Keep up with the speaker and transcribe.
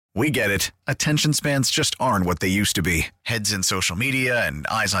We get it. Attention spans just aren't what they used to be. Heads in social media and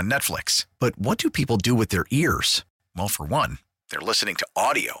eyes on Netflix. But what do people do with their ears? Well, for one, they're listening to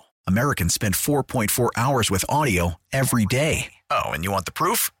audio. Americans spend 4.4 hours with audio every day. Oh, and you want the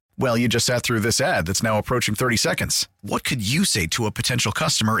proof? Well, you just sat through this ad that's now approaching 30 seconds. What could you say to a potential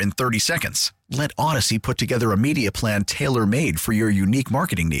customer in 30 seconds? Let Odyssey put together a media plan tailor-made for your unique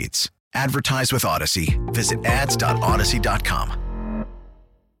marketing needs. Advertise with Odyssey. Visit ads.odyssey.com.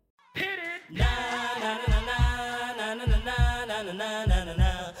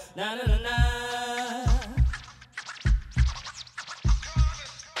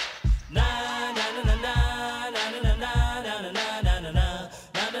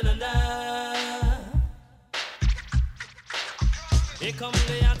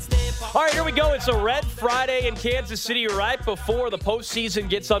 All right, here we go. It's a Red Friday in Kansas City right before the postseason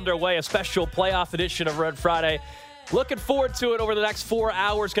gets underway, a special playoff edition of Red Friday. Looking forward to it over the next 4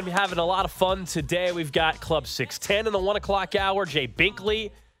 hours. Going to be having a lot of fun today. We've got Club 610 in the 1 o'clock hour. Jay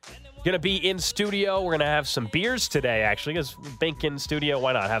Binkley going to be in studio. We're going to have some beers today, actually, because Bink in studio.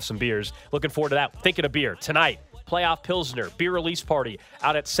 Why not have some beers? Looking forward to that. Thinking of beer. Tonight, Playoff Pilsner, beer release party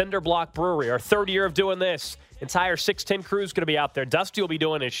out at Cinder Block Brewery. Our third year of doing this. Entire 610 crew is going to be out there. Dusty will be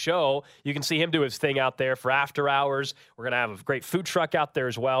doing his show. You can see him do his thing out there for after hours. We're going to have a great food truck out there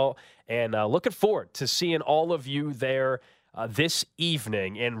as well. And looking forward to seeing all of you there this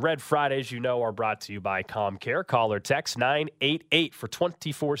evening. And Red Fridays, you know, are brought to you by ComCare. Call or text 988 for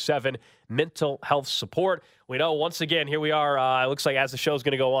 24/7 mental health support. We know, once again, here we are. It looks like as the show's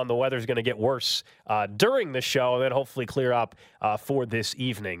going to go on, the weather's going to get worse during the show and then hopefully clear up for this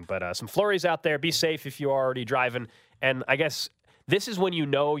evening. But some flurries out there. Be safe if you are already driving. And I guess this is when you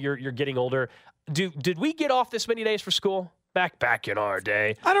know you're getting older. Did we get off this many days for school back in our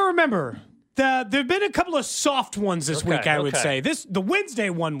day? I don't remember. There have been a couple of soft ones this week, I would say. The Wednesday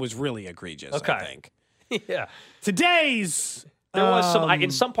one was really egregious, I think. Yeah. Today's... There was some,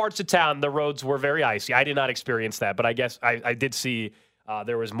 in some parts of town, the roads were very icy. I did not experience that, but I guess I did see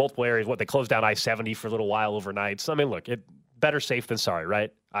there was multiple areas. They closed down I-70 for a little while overnight. So, I mean, look, better safe than sorry,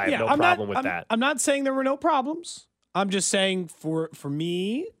 right? I have no problem with that. I'm not saying there were no problems. I'm just saying for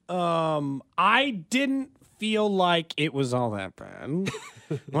me, I didn't feel like it was all that bad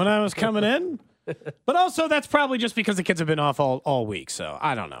when I was coming in. But also, that's probably just because the kids have been off all week, so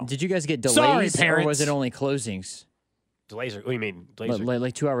I don't know. Did you guys get delays, Sorry, parents. or was it only closings? Delays? What do you mean? Delays?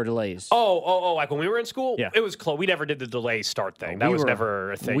 Like 2-hour delays. Oh! Like when we were in school, yeah. It was close. We never did the delay start thing. That was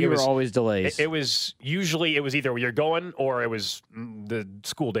never a thing. We were always delays. It was usually either you're going or it was the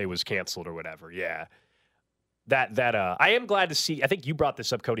school day was canceled or whatever. Yeah. That I am glad to see. I think you brought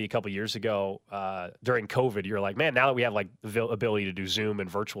this up, Cody, a couple years ago during COVID. You're like, man, now that we have like the ability to do Zoom and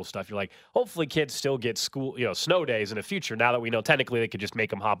virtual stuff, you're like, hopefully kids still get school, snow days in the future. Now that we know technically they could just make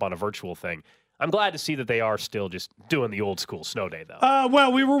them hop on a virtual thing. I'm glad to see that they are still just doing the old school snow day, though.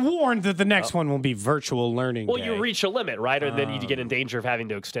 Well, we were warned that the next one will be virtual learning day. You reach a limit, right? Or then you get in danger of having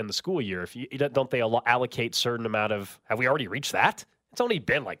to extend the school year. Don't they allocate certain amount of? Have we already reached that? It's only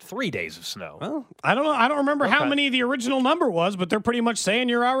been like 3 days of snow. Well, I don't know. I don't remember how many the original number was, but they're pretty much saying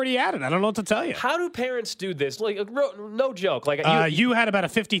you're already at it. I don't know what to tell you. How do parents do this? Like, no joke. Like, you had about a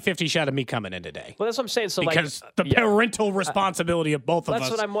 50-50 shot of me coming in today. Well, that's what I'm saying. So, because the parental responsibility of both of us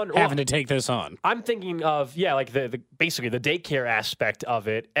what I'm wondering. having to take this on. I'm thinking of, like basically the daycare aspect of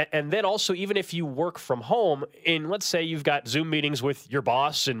it. And then also, even if you work from home, let's say you've got Zoom meetings with your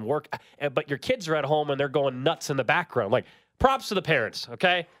boss and work, but your kids are at home and they're going nuts in the background. Like, props to the parents,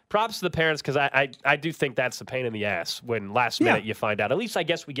 okay? Props to the parents, because I do think that's a pain in the ass when last minute you find out. At least I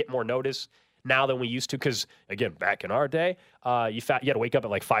guess we get more notice now than we used to, because, again, back in our day, you had to wake up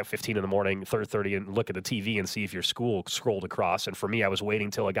at like 5:15 in the morning, 3:30, and look at the TV and see if your school scrolled across. And for me, I was waiting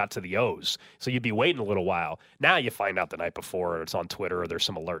till I got to the O's. So you'd be waiting a little while. Now you find out the night before, or it's on Twitter, or there's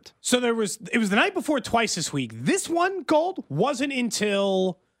some alert. So it was the night before twice this week. This one, Gold, wasn't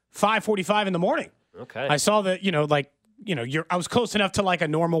until 5:45 in the morning. Okay. I saw that, I was close enough to like a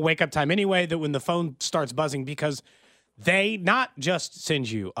normal wake up time anyway that when the phone starts buzzing, because they not just send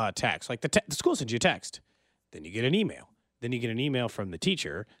you a text, like the school sends you a text, then you get an email. Then you get an email from the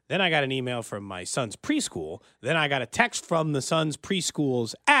teacher. Then I got an email from my son's preschool. Then I got a text from the son's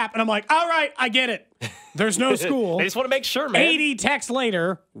preschool's app. And I'm like, all right, I get it. There's no school. I just want to make sure, man. 80 texts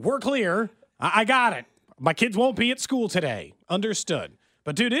later, we're clear. I got it. My kids won't be at school today. Understood.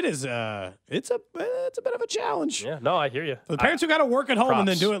 But dude, it's a bit of a challenge. Yeah, no, I hear you. For the parents who got to work at home and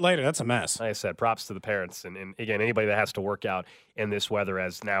then props. do it later, that's a mess. Like I said, props to the parents. And again, anybody that has to work out in this weather,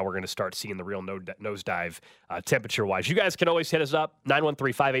 as now we're going to start seeing the real nosedive temperature-wise. You guys can always hit us up,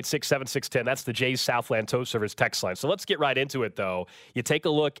 913-586-7610. That's the Jay's Southland Tow Service text line. So let's get right into it, though. You take a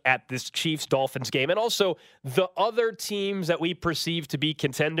look at this Chiefs-Dolphins game and also the other teams that we perceive to be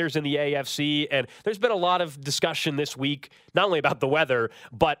contenders in the AFC. And there's been a lot of discussion this week, not only about the weather,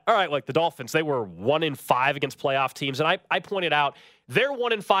 but, all right, like the Dolphins, they were 1-5 against playoff teams. And I pointed out, their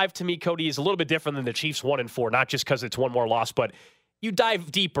 1-5 to me, Cody, is a little bit different than the Chiefs' 1-4, not just because it's one more loss, but you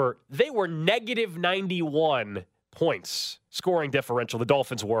dive deeper. They were negative 91 points scoring differential, the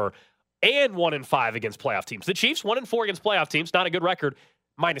Dolphins were, and 1-5 against playoff teams. The Chiefs, 1-4 against playoff teams, not a good record,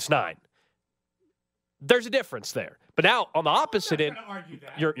 -9. There's a difference there. But now, on the opposite end,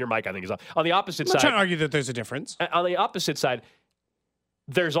 your mic, I think, is on. On the opposite side. I'm not trying to argue that there's a difference. On the opposite side,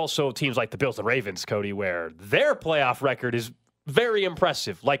 there's also teams like the Bills and Ravens, Cody, where their playoff record is very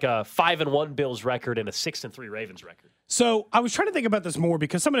impressive, like a 5-1 Bills record and a 6-3 Ravens record. So I was trying to think about this more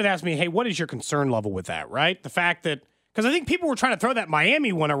because someone had asked me, hey, what is your concern level with that, right? The fact that, because I think people were trying to throw that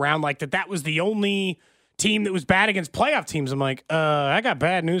Miami one around like that was the only team that was bad against playoff teams. I'm like, I got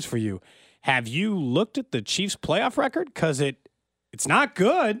bad news for you. Have you looked at the Chiefs' playoff record? Because it's not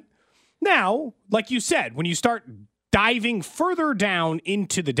good. Now, like you said, when you start diving further down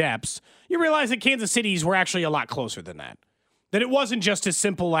into the depths, you realize that Kansas City's were actually a lot closer than that. That it wasn't just as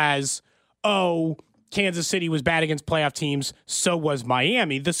simple as, oh, Kansas City was bad against playoff teams, so was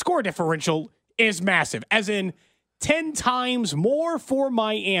Miami. The score differential is massive, as in 10 times more for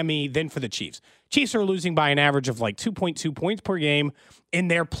Miami than for the Chiefs. Chiefs are losing by an average of like 2.2 points per game in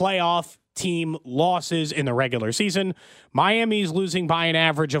their playoff team losses in the regular season. Miami's losing by an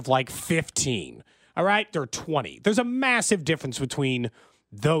average of like 15. All right, they're 20. There's a massive difference between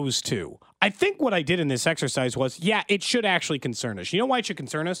those two. I think what I did in this exercise was, yeah, it should actually concern us. You know why it should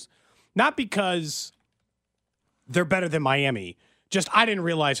concern us? Not because they're better than Miami. Just I didn't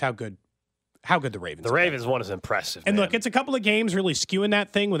realize how good the Ravens are. The Ravens one is impressive. And man. look, it's a couple of games really skewing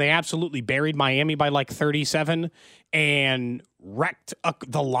that thing where they absolutely buried Miami by like 37 and wrecked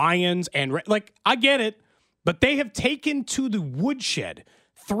the Lions. And I get it, but they have taken to the woodshed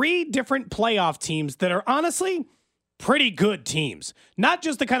 3 different playoff teams that are honestly pretty good teams. Not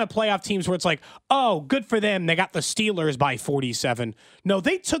just the kind of playoff teams where it's like, oh, good for them. They got the Steelers by 47. No,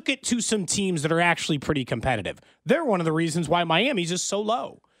 they took it to some teams that are actually pretty competitive. They're one of the reasons why Miami's just so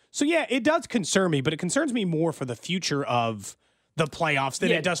low. So, yeah, it does concern me, but it concerns me more for the future of the playoffs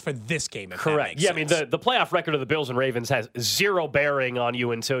than it does for this game. Correct. Yeah, sense. I mean, the playoff record of the Bills and Ravens has zero bearing on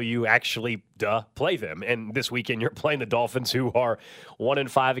you until you actually play them. And this weekend, you're playing the Dolphins, who are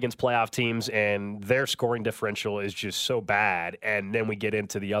 1-5 against playoff teams, and their scoring differential is just so bad. And then we get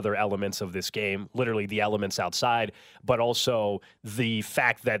into the other elements of this game, literally the elements outside, but also the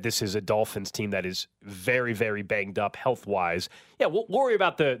fact that this is a Dolphins team that is very, very banged up health-wise. Yeah, we'll worry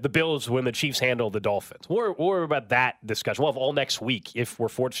about the Bills when the Chiefs handle the Dolphins. We'll worry about that discussion. We'll have all next week if we're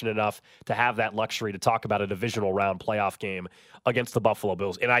fortunate enough to have that luxury to talk about a divisional round playoff game against the Buffalo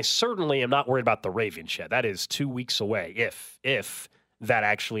Bills. And I certainly am not worried about the Ravens yet. That is 2 weeks away if that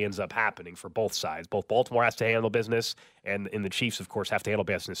actually ends up happening for both sides. Both Baltimore has to handle business, and the Chiefs, of course, have to handle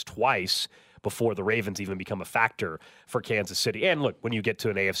business twice before the Ravens even become a factor for Kansas City. And look, when you get to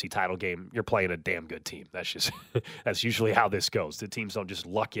an AFC title game, you're playing a damn good team. That's just that's usually how this goes. The teams don't just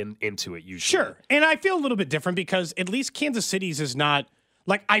luck into it usually. Sure. And I feel a little bit different because at least Kansas City's is not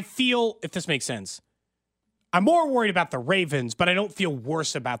like, I feel, if this makes sense, I'm more worried about the Ravens, but I don't feel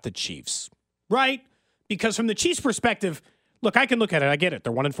worse about the Chiefs, right? Because from the Chiefs' perspective, look, I can look at it. I get it.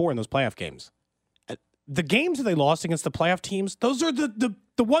 They're 1-4 in those playoff games. The games that they lost against the playoff teams, those are the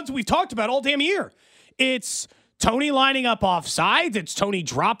ones we've talked about all damn year. It's Tony lining up offsides. It's Tony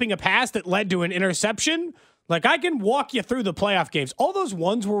dropping a pass that led to an interception. Like, I can walk you through the playoff games. All those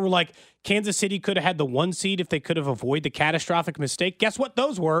ones where we're like, Kansas City could have had the 1 seed if they could have avoided the catastrophic mistake. Guess what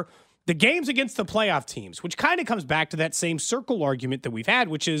those were? The games against the playoff teams, which kind of comes back to that same circle argument that we've had,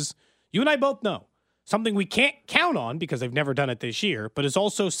 which is, you and I both know, something we can't count on because they've never done it this year, but is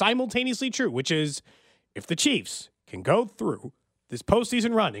also simultaneously true, which is if the Chiefs can go through this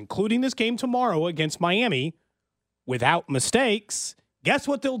postseason run, including this game tomorrow against Miami, without mistakes, guess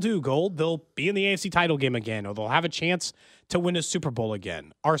what they'll do, Gold? They'll be in the AFC title game again, or they'll have a chance to win a Super Bowl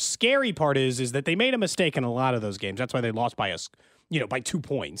again. Our scary part is that they made a mistake in a lot of those games. That's why they lost by by 2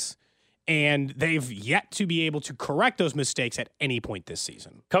 points. and they've yet to be able to correct those mistakes at any point this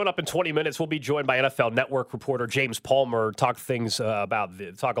season. Coming up in 20 minutes, we'll be joined by NFL Network reporter James Palmer. Talk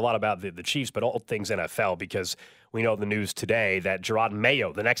a lot about the Chiefs, but all things NFL, because we know the news today that Gerard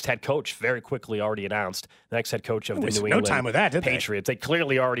Mayo, the next head coach, very quickly already announced, the next head coach of the New England time with that, did Patriots. They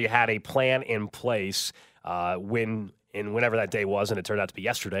clearly already had a plan in place whenever that day was, and it turned out to be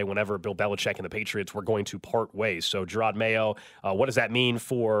yesterday, whenever Bill Belichick and the Patriots were going to part ways. So Gerard Mayo, what does that mean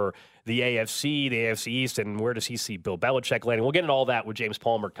for the AFC East, and where does he see Bill Belichick landing? We'll get into all that with James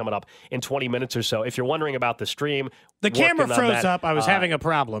Palmer coming up in 20 minutes or so. If you're wondering about the stream, the camera froze up. I was having a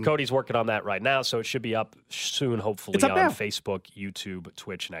problem. Cody's working on that right now, so it should be up soon, hopefully, on Facebook, YouTube,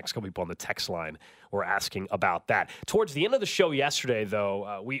 Twitch next. A couple people on the text line were asking about that. Towards the end of the show yesterday,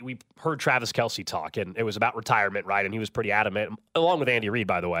 though, we heard Travis Kelce talk, and it was about retirement, right? And he was pretty adamant, along with Andy Reid,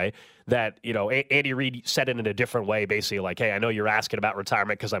 by the way, that, Andy Reid said it in a different way, basically like, hey, I know you're asking about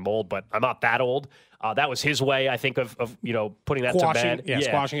retirement because I'm old, but I'm not that old. That was his way, I think, of putting that to bed. Yeah,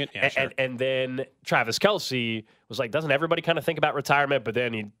 squashing it. Yeah, sure. And then Travis Kelce was like, doesn't everybody kind of think about retirement? But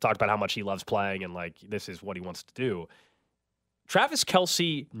then he talked about how much he loves playing and, like, this is what he wants to do. Travis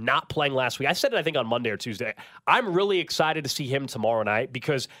Kelce not playing last week. I said it, I think, on Monday or Tuesday. I'm really excited to see him tomorrow night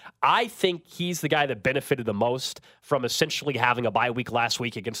because I think he's the guy that benefited the most from essentially having a bye week last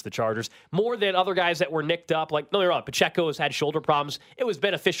week against the Chargers, more than other guys that were nicked up. Like, no, you're wrong. Pacheco has had shoulder problems. It was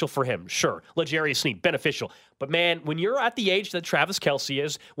beneficial for him, sure. L'Jarius Sneed, beneficial. But, man, when you're at the age that Travis Kelce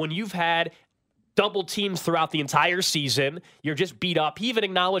is, when you've had double teams throughout the entire season, you're just beat up. He even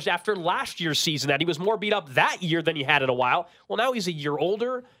acknowledged after last year's season that he was more beat up that year than he had in a while. Well, now he's a year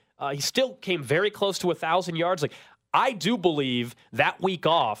older. He still came very close to 1,000 yards. Like, I do believe that week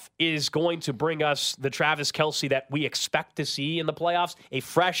off is going to bring us the Travis Kelce that we expect to see in the playoffs, a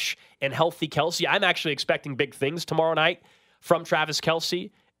fresh and healthy Kelce. I'm actually expecting big things tomorrow night from Travis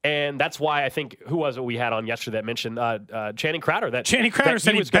Kelce. And that's why I think, who was it we had on yesterday that mentioned Channing Crowder? Channing Crowder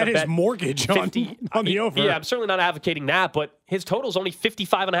said he bet his mortgage 50, on the over. Yeah, I'm certainly not advocating that, but his total is only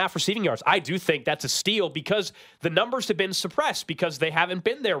 55.5 receiving yards. I do think that's a steal because the numbers have been suppressed because they haven't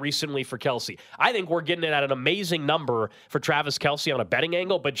been there recently for Kelce. I think we're getting it at an amazing number for Travis Kelce on a betting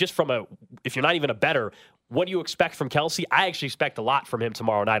angle, but just if you're not even a bettor, what do you expect from Kelce? I actually expect a lot from him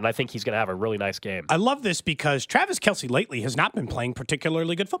tomorrow night, and I think he's going to have a really nice game. I love this because Travis Kelce lately has not been playing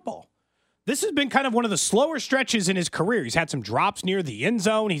particularly good football. This has been kind of one of the slower stretches in his career. He's had some drops near the end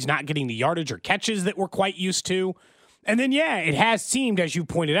zone. He's not getting the yardage or catches that we're quite used to. And then, it has seemed, as you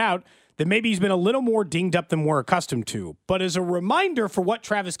pointed out, that maybe he's been a little more dinged up than we're accustomed to. But as a reminder for what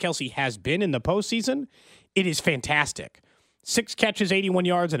Travis Kelce has been in the postseason, it is fantastic. 6 catches, 81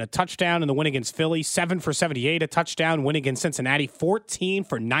 yards, and a touchdown in the win against Philly. 7 for 78, a touchdown win against Cincinnati. 14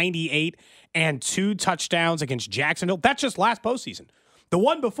 for 98, and 2 touchdowns against Jacksonville. That's just last postseason. The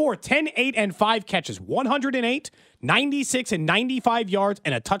one before, 10, 8, and 5 catches. 108, 96, and 95 yards,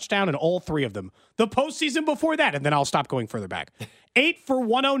 and a touchdown in all 3 of them. The postseason before that, and then I'll stop going further back. 8 for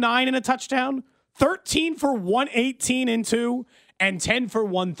 109 and a touchdown. 13 for 118 and 2, and 10 for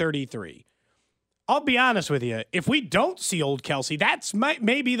 133. I'll be honest with you. If we don't see old Kelce, that's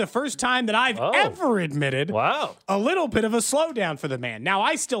maybe the first time that I've ever admitted a little bit of a slowdown for the man. Now,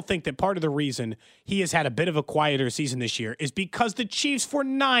 I still think that part of the reason he has had a bit of a quieter season this year is because the Chiefs, for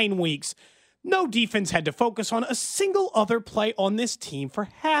 9 weeks, no defense had to focus on a single other play on this team for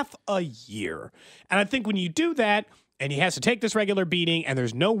half a year. And I think when you do that, and he has to take this regular beating, and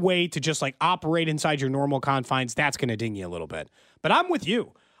there's no way to just operate inside your normal confines, that's going to ding you a little bit. But I'm with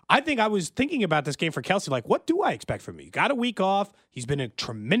you. I think I was thinking about this game for Kelce, what do I expect from him? He got a week off. He's been a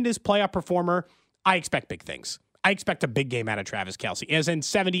tremendous playoff performer. I expect big things. I expect a big game out of Travis Kelce, as in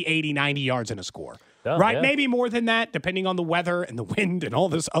 70, 80, 90 yards and a score. Oh, right? Yeah. Maybe more than that, depending on the weather and the wind and all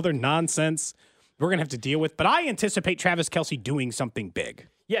this other nonsense we're going to have to deal with. But I anticipate Travis Kelce doing something big.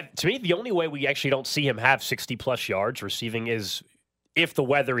 Yeah, to me, the only way we actually don't see him have 60-plus yards receiving is if the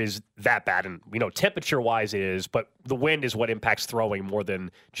weather is that bad. And, temperature-wise it is, but the wind is what impacts throwing more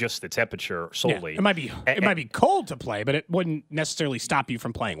than just the temperature solely. Yeah, it might be cold to play, but it wouldn't necessarily stop you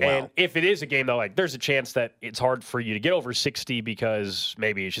from playing well. And if it is a game, though, there's a chance that it's hard for you to get over 60 because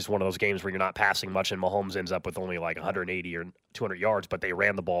maybe it's just one of those games where you're not passing much and Mahomes ends up with only 180 or 200 yards, but they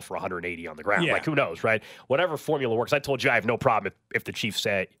ran the ball for 180 on the ground. Yeah. Who knows, right? Whatever formula works. I told you I have no problem if the Chiefs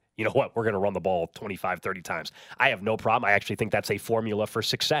say, you know what, we're going to run the ball 25, 30 times. I have no problem. I actually think that's a formula for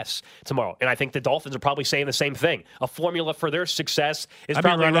success tomorrow. And I think the Dolphins are probably saying the same thing. A formula for their success is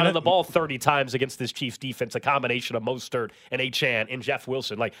probably running the ball 30 times against this Chiefs defense, a combination of Mostert and Achane and Jeff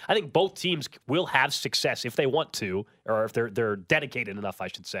Wilson. I think both teams will have success if they want to, or if they're dedicated enough, I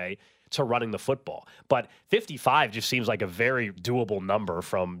should say, to running the football. But 55 just seems like a very doable number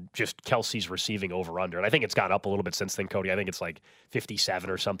from just Kelce's receiving over-under. And I think it's gone up a little bit since then, Cody. I think it's like 57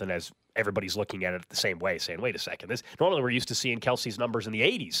 or something as everybody's looking at it the same way, saying, wait a second. Normally we're used to seeing Kelce's numbers in the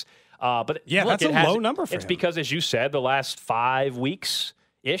 80s. But yeah, look, that's a low number for him. It's because, as you said, the last 5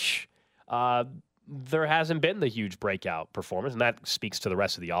 weeks-ish, there hasn't been the huge breakout performance, and that speaks to the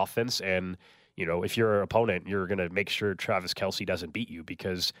rest of the offense. And if you're an opponent, you're going to make sure Travis Kelce doesn't beat you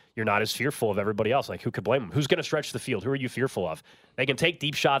because you're not as fearful of everybody else. Like, who could blame him? Who's going to stretch the field? Who are you fearful of? They can take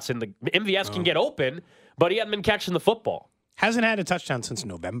deep shots, and the MVS can get open, but he hasn't been catching the football. Hasn't had a touchdown since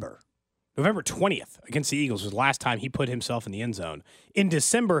November. November 20th against the Eagles was the last time he put himself in the end zone. In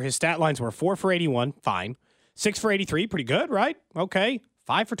December, his stat lines were 4 for 81, fine. 6 for 83, pretty good, right? Okay.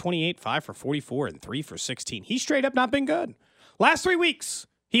 5 for 28, 5 for 44, and 3 for 16. He's straight up not been good. Last 3 weeks,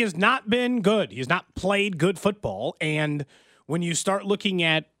 he has not been good. He has not played good football. And when you start looking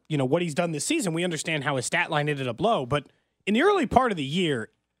at, what he's done this season, we understand how his stat line ended up low. But in the early part of the year,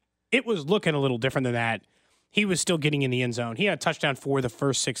 it was looking a little different than that. He was still getting in the end zone. He had a touchdown for the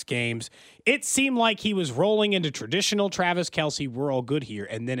first 6 games. It seemed like he was rolling into traditional Travis Kelce, we're all good here,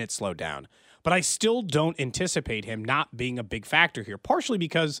 and then it slowed down. But I still don't anticipate him not being a big factor here, partially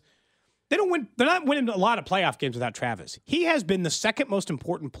because they're not winning a lot of playoff games without Travis. He has been the second most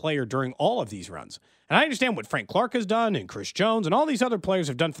important player during all of these runs. And I understand what Frank Clark has done and Chris Jones and all these other players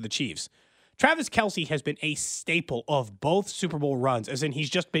have done for the Chiefs. Travis Kelce has been a staple of both Super Bowl runs, as in he's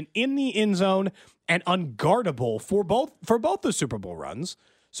just been in the end zone and unguardable for both the Super Bowl runs.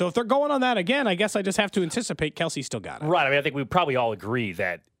 So if they're going on that again, I guess I just have to anticipate Kelce still got it. Right. I mean, I think we probably all agree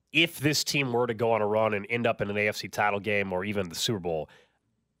that if this team were to go on a run and end up in an AFC title game or even the Super Bowl,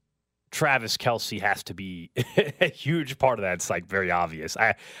 Travis Kelce has to be a huge part of that. It's like very obvious.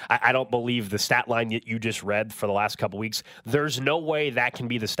 I don't believe the stat line that you just read for the last couple weeks. There's no way that can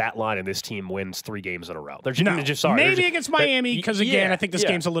be the stat line and this team wins 3 games in a row. Maybe against Miami because, again, I think this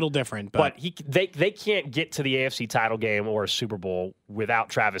game's a little different. But they can't get to the AFC title game or a Super Bowl without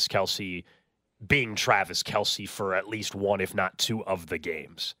Travis Kelce being Travis Kelce for at least 1, if not 2 of the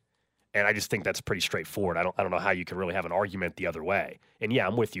games. And I just think that's pretty straightforward. I don't know how you can really have an argument the other way. And yeah,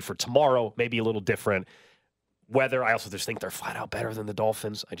 I'm with you. For tomorrow, maybe a little different weather. I also just think they're flat out better than the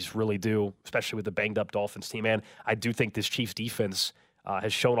Dolphins. I just really do, especially with the banged up Dolphins team. And I do think this Chiefs defense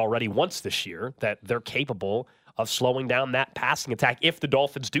has shown already once this year that they're capable of slowing down that passing attack. If the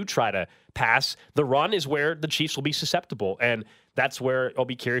Dolphins do try to pass, the run is where the Chiefs will be susceptible. And that's where I'll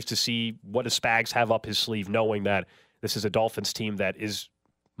be curious to see what does Spags have up his sleeve, knowing that this is a Dolphins team that is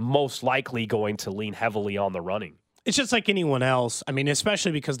most likely going to lean heavily on the running. It's just like anyone else. I mean,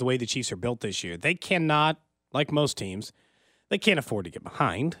 especially because the way the Chiefs are built this year, they cannot, like most teams, they can't afford to get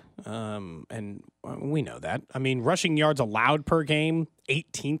behind. And we know that. I mean, rushing yards allowed per game,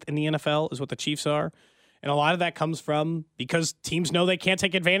 18th in the NFL is what the Chiefs are. And a lot of that comes from because teams know they can't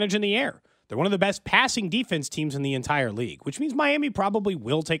take advantage in the air. They're one of the best passing defense teams in the entire league, which means Miami probably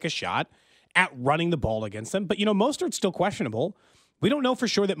will take a shot at running the ball against them. But, Mostert's still questionable. We don't know for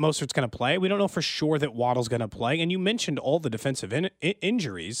sure that Mostert's going to play. We don't know for sure that Waddle's going to play. And you mentioned all the defensive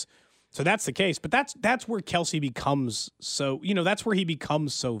injuries. So that's the case. But that's where Kelce becomes so, that's where he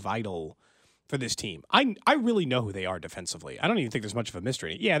becomes so vital for this team. I really know who they are defensively. I don't even think there's much of a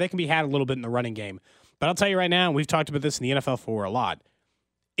mystery. Yeah, they can be had a little bit in the running game. But I'll tell you right now, and we've talked about this in the NFL for a lot,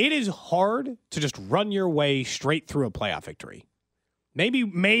 it is hard to just run your way straight through a playoff victory. Maybe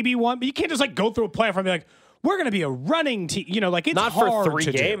one, but you can't just go through a playoff and be like, we're going to be a running team. It's not hard for 3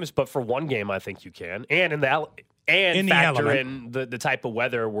 to games, but for 1 game, I think you can. And factor in the type of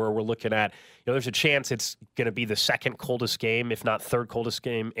weather where we're looking at. There's a chance it's going to be the second coldest game, if not third coldest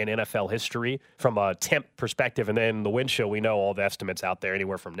game in NFL history from a temp perspective. And then the wind chill, we know all the estimates out there,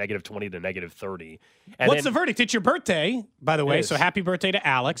 anywhere from -20 to -30. And what's the verdict? It's your birthday, by the way. So happy birthday to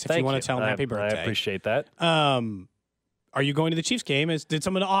Alex, if you want to tell him happy birthday. I appreciate that. Are you going to the Chiefs game? Did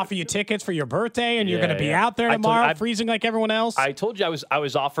someone offer you tickets for your birthday and you're going to be out there tomorrow freezing like everyone else? I told you I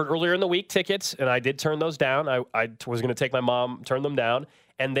was offered earlier in the week tickets, and I did turn those down. I was going to take my mom, turn them down.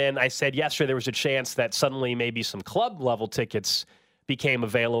 And then I said yesterday there was a chance that suddenly maybe some club-level tickets became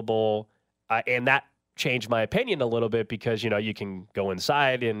available, and that changed my opinion a little bit because, you can go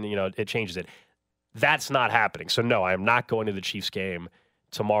inside and, it changes it. That's not happening. So, no, I am not going to the Chiefs game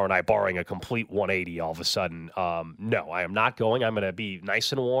tomorrow night, barring a complete 180 all of a sudden. No, I am not going. I'm going to be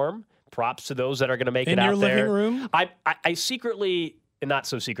nice and warm. Props to those that are going to make it out there. In your living room? I secretly, and not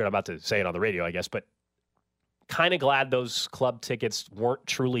so secret, I'm about to say it on the radio, I guess, but kind of glad those club tickets weren't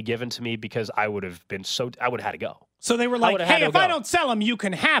truly given to me because I would have had to go. So they were I like, would've had hey, to if go. I don't sell them, you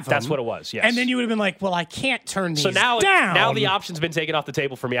can have them. That's what it was, yes. And then you would have been like, well, I can't turn these So now down. the option's been taken off the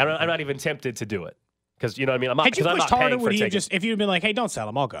table for me. I'm not even tempted to do it. Because, you know what I mean? Had you I'm pushed not harder, paying for would a you ticket. if you'd been like, hey, don't sell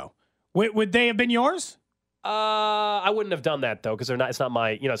them, I'll go. Would they have been yours? I wouldn't have done that, though, because it's not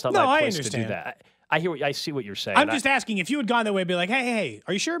my, it's not No, my I place to understand. do that. I see what you're saying. I'm just asking, if you had gone that way, I'd be like, hey,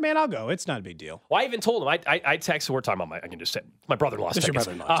 are you sure, man? I'll go. It's not a big deal. Well, I even told him. I texted. We're talking about I can just say my brother-in-law's It's your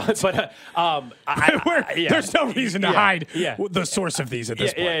tickets. brother-in-law. Yeah. There's no reason to hide yeah. the source of these at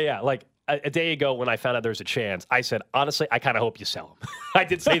this point. Yeah. Like a day ago when I found out there was a chance, I said, honestly, I kind of hope you sell them. I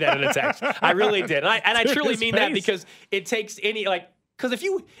did say that in a text. I really did. And I truly mean that because it takes any because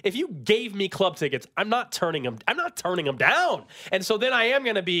if you gave me club tickets, I'm not turning them down. And so then I am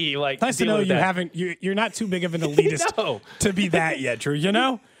going to be like, Nice to know you're not too big of an elitist No. to be that yet, Drew. You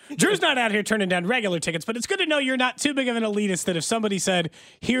know? Drew's not out here turning down regular tickets, but it's good to know you're not too big of an elitist that if somebody said,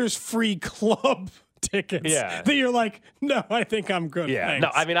 here's free club tickets, that you're like, no, I think I'm good. Yeah, Thanks.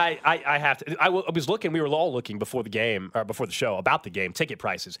 no, I mean, I have to. I was looking. We were all looking before the game or before the show about the game ticket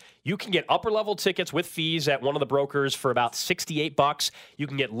prices. You can get upper level tickets with fees at one of the brokers for about $68. You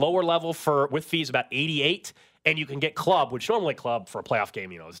can get lower level with fees about $88, and you can get club, which normally club for a playoff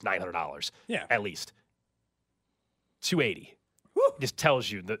game, is $900. Yeah, at least $280. Just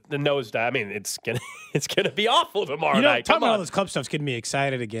tells you the nosedive. I mean, it's gonna be awful tomorrow night. Talking about all this club stuff's getting me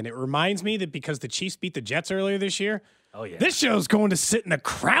excited again. It reminds me that because the Chiefs beat the Jets earlier this year, this show's going to sit in the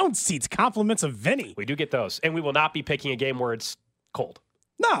crown seats, compliments of Vinny. We do get those, and we will not be picking a game where it's cold.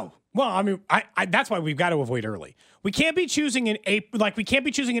 No. Well, I mean, I that's why we've got to avoid early. We can't be choosing an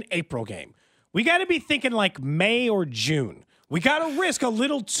April game. We got to be thinking like May or June. We got to risk a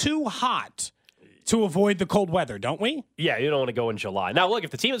little too hot to avoid the cold weather, don't we? Yeah, you don't want to go in July. Now, look, if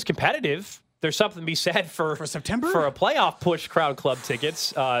the team is competitive, there's something to be said for September, for a playoff push. Crown Club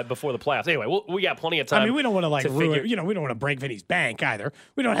tickets before the playoffs. Anyway, we got plenty of time. I mean, we don't want to ruin. We don't want to break Vinny's bank either.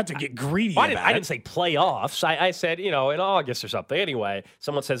 We don't have to get greedy. I didn't say playoffs. I said in August or something. Anyway,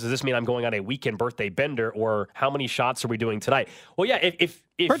 someone says, does this mean I'm going on a weekend birthday bender, or how many shots are we doing tonight? Well, yeah, if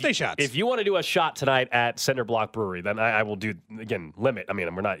birthday shots. If you want to do a shot tonight at Cinder Block Brewery, then I will do limit. I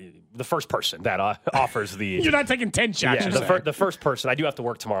mean, we're not the first person that offers the. You're not taking 10 shots. Yeah, the first person. I do have to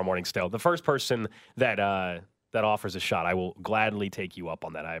work tomorrow morning still. The first person that offers a shot, I will gladly take you up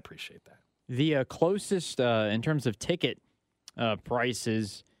on that. I appreciate that. The closest in terms of ticket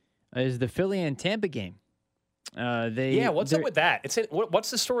prices is the Philly and Tampa game. What's up with that?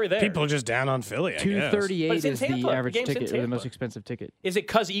 What's the story there? People are just down on Philly. $238 is Tampa. the average ticket, or the most expensive ticket. Is it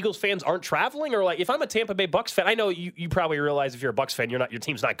because Eagles fans aren't traveling, or if I'm a Tampa Bay Bucks fan, I know you probably realize if you're a Bucks fan, your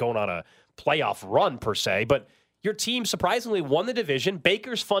team's not going on a playoff run per se, but your team surprisingly won the division.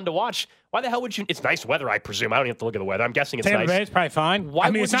 Baker's fun to watch. Why the hell would you? It's nice weather, I presume. I don't even have to look at the weather. I'm guessing it's Tampa nice. Bay is probably fine.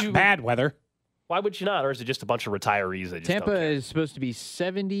 It's not bad weather. Why would you not? Or is it just a bunch of retirees that just Tampa don't care? is supposed to be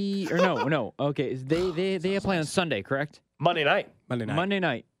 70 or no. Okay, they play on Sunday, correct? Monday night. Monday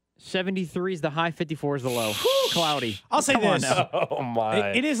night. 73 is the high, 54 is the low. Cloudy. I'll say this. Oh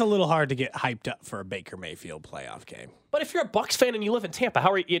my! It is a little hard to get hyped up for a Baker Mayfield playoff game. But if you're a Bucks fan and you live in Tampa,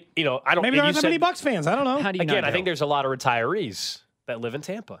 how are you? I don't. Maybe there aren't that many Bucks fans. I don't know. How do you Again, not I think there's a lot of retirees that live in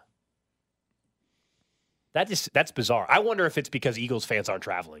Tampa. That's bizarre. I wonder if it's because Eagles fans aren't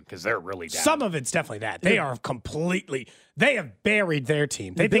traveling because they're really down. Some of it's definitely that. They are they have buried their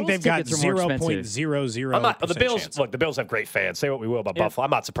team. They think they've got 0.00%. The Bills. chance. Look, the Bills have great fans. Say what we will about Buffalo.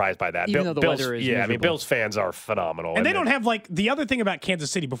 I'm not surprised by that. Even though the weather is miserable. Bills fans are phenomenal. And they don't have the other thing about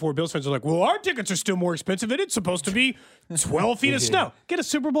Kansas City before Bills fans are like, well, our tickets are still more expensive and it's supposed to be 12 feet of snow. Get a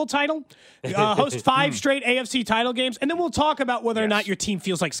Super Bowl title, host 5 straight AFC title games, and then we'll talk about whether or not your team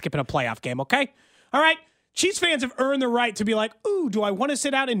feels like skipping a playoff game, okay? All right? Chiefs fans have earned the right to be like, ooh, do I want to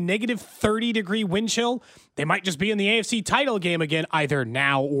sit out in negative 30-degree wind chill? They might just be in the AFC title game again, either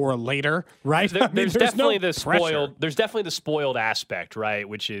now or later, right? There's definitely the spoiled aspect, right?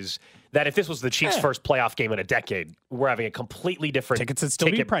 Which is that if this was the Chiefs' first playoff game in a decade, we're having a completely different tickets would still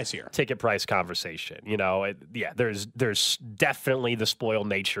be pricier. Ticket price conversation. There's definitely the spoiled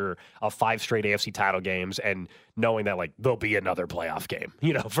nature of 5 straight AFC title games and knowing that there'll be another playoff game.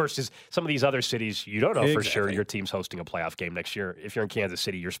 Versus some of these other cities, you don't know for sure your team's hosting a playoff game next year. If you're in Kansas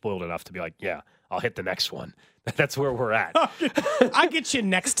City, you're spoiled enough to be like, yeah, I'll hit the next one. That's where we're at. I'll get you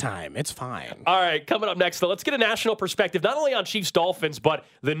next time. It's fine. All right, coming up next, though, let's get a national perspective, not only on Chiefs-Dolphins, but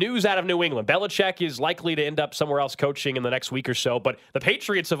the news out of New England. Belichick is likely to end up somewhere else coaching in the next week or so, but the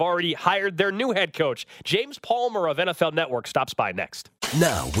Patriots have already hired their new head coach. James Palmer of NFL Network stops by next.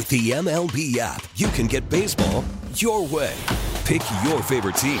 Now, with the MLB app, you can get baseball your way. Pick your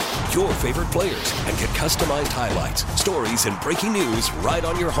favorite team, your favorite players, and get customized highlights, stories, and breaking news right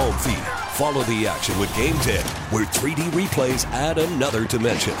on your home feed. Follow the action with Game Day, where 3D replays add another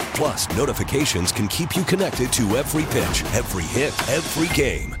dimension. Plus, notifications can keep you connected to every pitch, every hit, every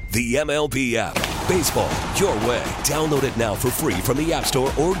game. The MLB app. Baseball, your way. Download it now for free from the App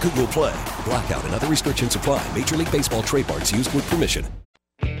Store or Google Play. Blackout and other restrictions apply. Major League Baseball trademarks used with permission.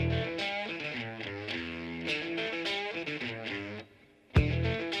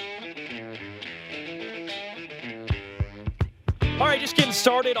 All right, just getting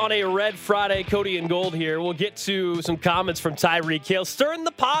started on a Red Friday. Cody and Gold here. We'll get to some comments from Tyreek Hill. Stirring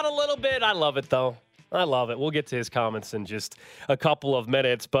the pot a little bit. I love it, though. I love it. We'll get to his comments in just a couple of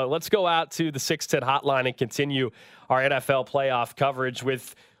minutes. But let's go out to the 610 hotline and continue our NFL playoff coverage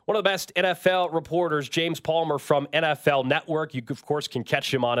with one of the best NFL reporters, James Palmer from NFL Network. You, of course, can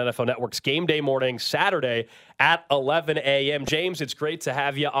catch him on NFL Network's Game Day morning, Saturday at 11 a.m. James, it's great to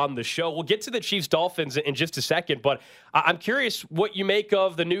have you on the show. We'll get to the Chiefs-Dolphins in just a second, but I'm curious what you make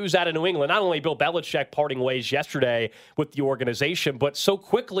of the news out of New England. Not only Bill Belichick parting ways yesterday with the organization, but so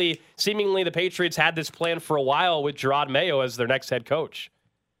quickly, seemingly the Patriots had this plan for a while with Gerard Mayo as their next head coach.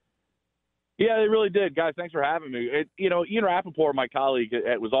 Yeah, they really did. Guys, thanks for having me. Ian Rappaport, my colleague,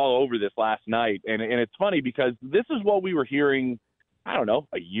 was all over this last night. And it's funny because this is what we were hearing, I don't know,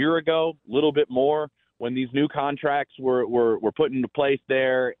 a year ago, a little bit more, when these new contracts were put into place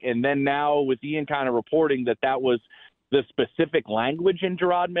there. And then now with Ian kind of reporting that was the specific language in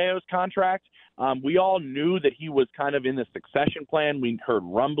Gerard Mayo's contract. We all knew that he was kind of in the succession plan. We heard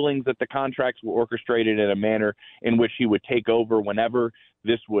rumblings that the contracts were orchestrated in a manner in which he would take over whenever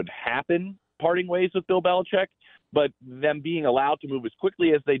this would happen, parting ways with Bill Belichick, but them being allowed to move as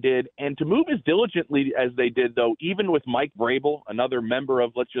quickly as they did and to move as diligently as they did, though, even with Mike Vrabel, another member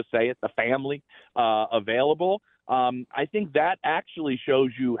of, let's just say it, the family, available. I think that actually shows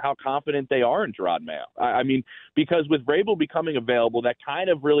you how confident they are in Gerard Mayo. I mean, because with Vrabel becoming available, that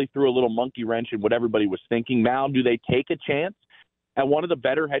kind of really threw a little monkey wrench in what everybody was thinking. Now, do they take a chance at one of the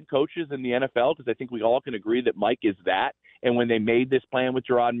better head coaches in the NFL? Because I think we all can agree that Mike is that. And when they made this plan with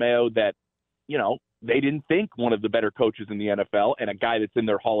Gerard Mayo, that they didn't think one of the better coaches in the NFL and a guy that's in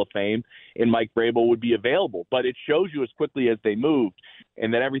their Hall of Fame in Mike Vrabel would be available. But it shows you as quickly as they moved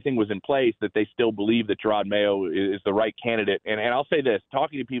and that everything was in place that they still believe that Gerard Mayo is the right candidate. And I'll say this,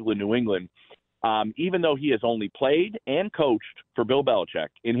 talking to people in New England, even though he has only played and coached for Bill Belichick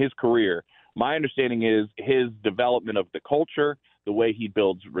in his career, my understanding is his development of the culture, the way he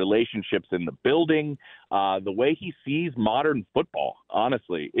builds relationships in the building, the way he sees modern football,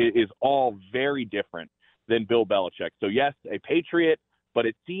 honestly, is all very different than Bill Belichick. So, yes, a Patriot, but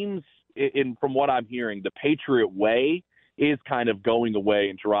it seems, from what I'm hearing, the Patriot way is kind of going away,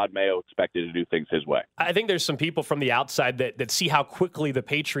 and Gerard Mayo expected to do things his way. I think there's some people from the outside that see how quickly the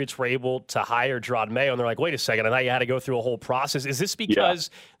Patriots were able to hire Gerard Mayo, and they're like, wait a second, I thought you had to go through a whole process. Is this because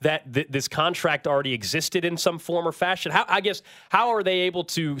this contract already existed in some form or fashion? How are they able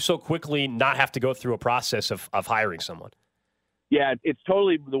to so quickly not have to go through a process of hiring someone? Yeah, it's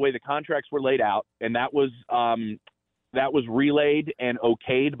totally the way the contracts were laid out, and that was relayed and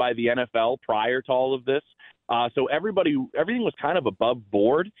okayed by the NFL prior to all of this. So everything was kind of above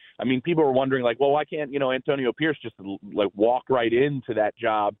board. I mean, people were wondering, like, well, why can't, Antonio Pierce just, walk right into that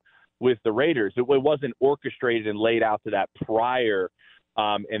job with the Raiders? It wasn't orchestrated and laid out to that prior,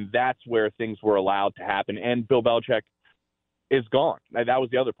 and that's where things were allowed to happen. And Bill Belichick is gone. That was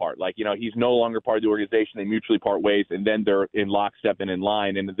the other part. He's no longer part of the organization. They mutually part ways, and then they're in lockstep and in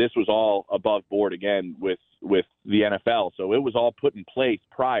line. And this was all above board again with the NFL. So it was all put in place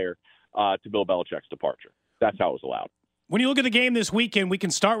prior to Bill Belichick's departure. That's how it was allowed. When you look at the game this weekend, we can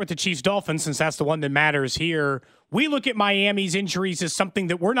start with the Chiefs-Dolphins since that's the one that matters here. We look at Miami's injuries as something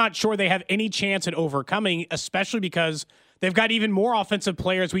that we're not sure they have any chance at overcoming, especially because they've got even more offensive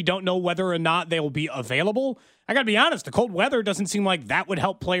players. We don't know whether or not they will be available. I got to be honest, the cold weather doesn't seem like that would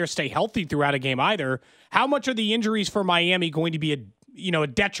help players stay healthy throughout a game either. How much are the injuries for Miami going to be a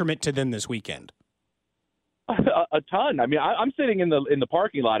detriment to them this weekend? A ton. I mean, I'm sitting in the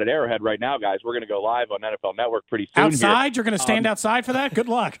parking lot at Arrowhead right now, guys. We're going to go live on NFL Network pretty soon. Outside? You're going to stand outside for that? Good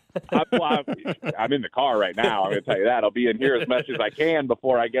luck. I'm in the car right now. I'm going to tell you that. I'll be in here as much as I can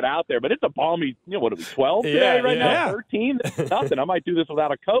before I get out there. But it's a balmy, what are we, 12 today right now? 13? Nothing. I might do this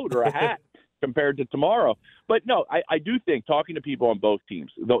without a coat or a hat compared to tomorrow. But, no, I do think talking to people on both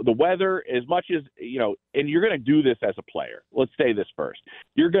teams, the weather, as much as, and you're going to do this as a player. Let's say this first.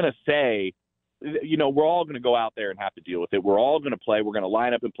 You're going to say, we're all going to go out there and have to deal with it. We're all going to play. We're going to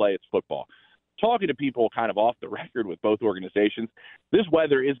line up and play. It's football. Talking to people kind of off the record with both organizations, this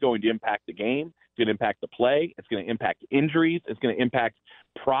weather is going to impact the game. It's going to impact the play. It's going to impact injuries. It's going to impact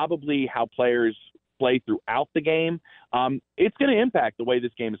probably how players play throughout the game. It's going to impact the way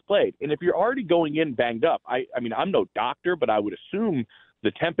this game is played. And if you're already going in banged up, I mean, I'm no doctor, but I would assume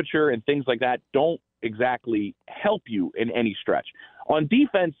the temperature and things like that don't exactly help you in any stretch. On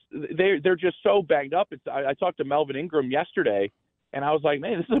defense, they're just so banged up. I talked to Melvin Ingram yesterday, and I was like,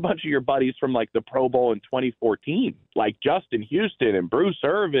 man, this is a bunch of your buddies from like the Pro Bowl in 2014, like Justin Houston and Bruce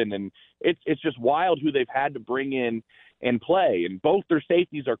Irvin, and it's just wild who they've had to bring in and play. And both their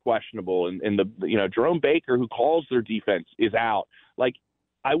safeties are questionable, and Jerome Baker, who calls their defense, is out. Like,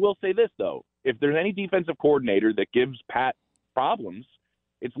 I will say this though, if there's any defensive coordinator that gives Pat problems,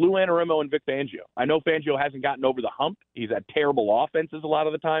 it's Lou Anarumo and Vic Fangio. I know Fangio hasn't gotten over the hump. He's had terrible offenses a lot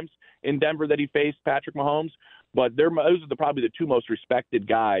of the times in Denver that he faced Patrick Mahomes. But those are probably the two most respected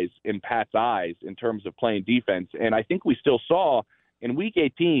guys in Pat's eyes in terms of playing defense. And I think we still saw in Week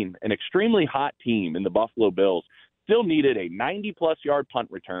 18 an extremely hot team in the Buffalo Bills still needed a 90-plus yard punt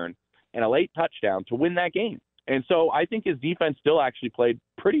return and a late touchdown to win that game. And so I think his defense still actually played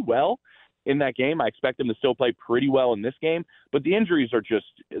pretty well in that game. I expect him to still play pretty well in this game. But the injuries are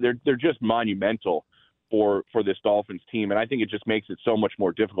they're just monumental for this Dolphins team, and I think it just makes it so much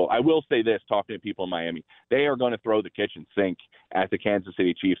more difficult. I will say this, talking to people in Miami, they are going to throw the kitchen sink at the Kansas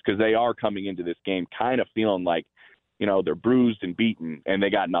City Chiefs because they are coming into this game kind of feeling like, they're bruised and beaten, and they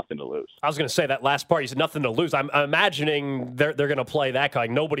got nothing to lose. I was going to say that last part. You said nothing to lose. I'm imagining they're going to play that guy.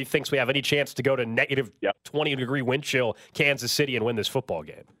 Nobody thinks we have any chance to go to negative 20-degree wind chill Kansas City and win this football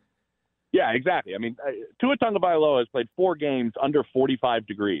game. Yeah, exactly. I mean, Tua Tagovailoa has played 4 games under 45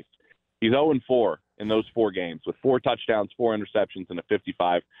 degrees. He's 0-4 in those 4 games with 4 touchdowns, 4 interceptions, and a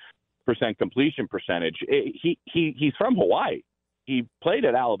 55% completion percentage. He's from Hawaii. He played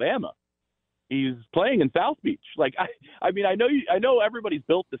at Alabama. He's playing in South Beach. Like, I mean, I know everybody's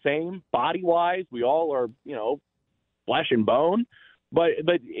built the same body-wise. We all are, flesh and bone, but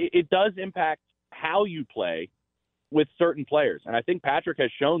it does impact how you play with certain players. And I think Patrick has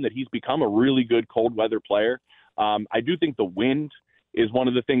shown that he's become a really good cold weather player. I do think the wind is one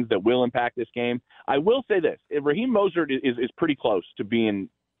of the things that will impact this game. I will say this. Raheem Mostert is pretty close to being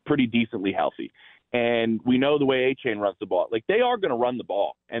pretty decently healthy. And we know the way A-Chain runs the ball. Like, they are going to run the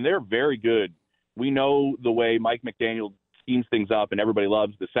ball, and they're very good. We know the way Mike McDaniel schemes things up, and everybody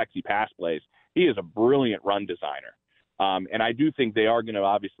loves the sexy pass plays. He is a brilliant run designer. And I do think they are going to,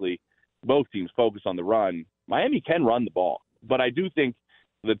 obviously, both teams focus on the run. Miami can run the ball, but I do think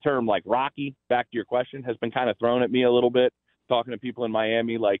the term, like, Rocky, back to your question, has been kind of thrown at me a little bit, talking to people in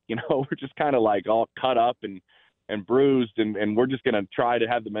Miami, like, we're just kind of like all cut up and bruised, and we're just going to try to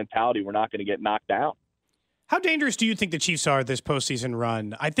have the mentality we're not going to get knocked down. How dangerous do you think the Chiefs are this postseason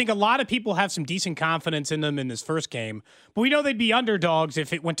run? I think a lot of people have some decent confidence in them in this first game, but we know they'd be underdogs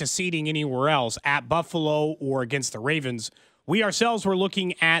if it went to seeding anywhere else, at Buffalo or against the Ravens. We ourselves were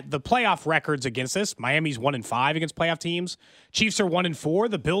looking at the playoff records against this. Miami's 1-5 against playoff teams. Chiefs are 1-4.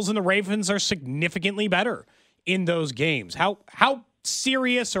 The Bills and the Ravens are significantly better in those games. How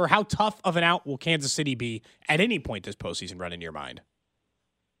serious or how tough of an out will Kansas City be at any point this postseason run in your mind?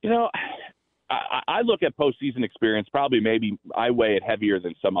 I look at postseason experience, maybe I weigh it heavier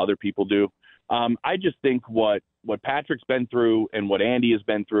than some other people do. I just think what Patrick's been through and what Andy has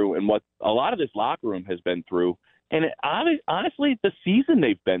been through and what a lot of this locker room has been through, and honestly, the season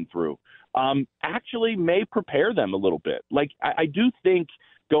they've been through actually may prepare them a little bit. Like, I do think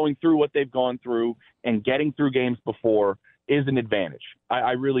going through what they've gone through and getting through games before is an advantage.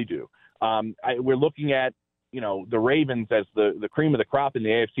 I really do. We're looking at, the Ravens as the cream of the crop in the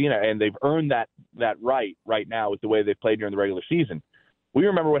AFC, and they've earned that right now with the way they played during the regular season. We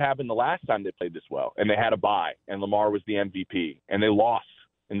remember what happened the last time they played this well, and they had a bye, and Lamar was the MVP, and they lost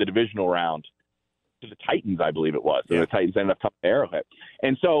in the divisional round to the Titans, I believe it was. So the Titans ended up coming to Arrowhead.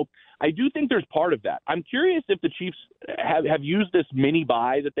 And so I do think there's part of that. I'm curious if the Chiefs have used this mini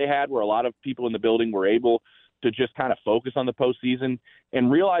bye that they had where a lot of people in the building were able to just kind of focus on the postseason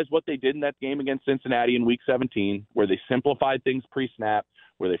and realize what they did in that game against Cincinnati in Week 17, where they simplified things pre-snap,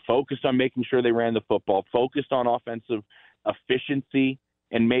 where they focused on making sure they ran the football, focused on offensive efficiency,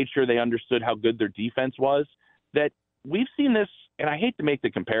 and made sure they understood how good their defense was. That we've seen this, and I hate to make the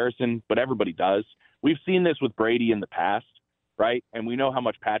comparison, but everybody does. We've seen this with Brady in the past, right? And we know how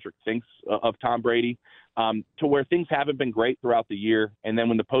much Patrick thinks of Tom Brady, to where things haven't been great throughout the year. And then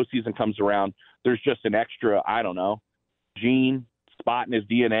when the postseason comes around, there's just an extra, gene, spot in his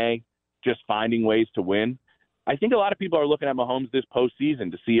DNA, just finding ways to win. I think a lot of people are looking at Mahomes this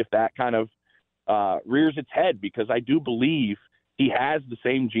postseason to see if that kind of rears its head, because I do believe he has the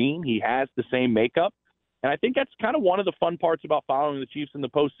same gene. He has the same makeup. And I think that's kind of one of the fun parts about following the Chiefs in the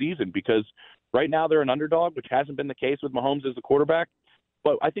postseason, because right now they're an underdog, which hasn't been the case with Mahomes as the quarterback.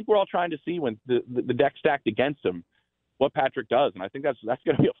 But I think we're all trying to see, when the deck stacked against him, what Patrick does. And I think that's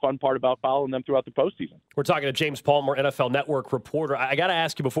going to be a fun part about following them throughout the postseason. We're talking to James Palmer, NFL Network reporter. I got to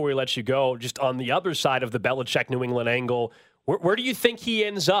ask you before we let you go, just on the other side of the Belichick New England angle, where do you think he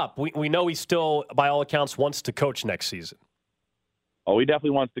ends up? We know he still, by all accounts, wants to coach next season. Oh, he definitely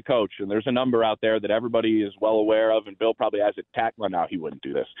wants to coach, and there's a number out there that everybody is well aware of, and Bill probably has it tacked. Well, no, he wouldn't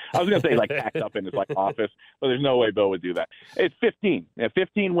do this. I was going to say tacked up in his office, but there's no way Bill would do that. It's 15.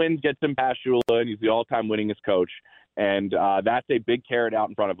 15 wins gets him past Shula, and he's the all-time winningest coach, and that's a big carrot out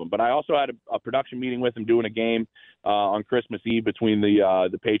in front of him. But I also had a production meeting with him doing a game on Christmas Eve between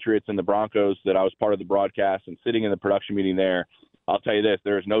the Patriots and the Broncos that I was part of the broadcast, and sitting in the production meeting there, I'll tell you this,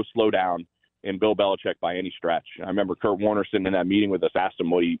 there is no slowdown in Bill Belichick by any stretch. I remember Kurt Warner sitting in that meeting with us, asked him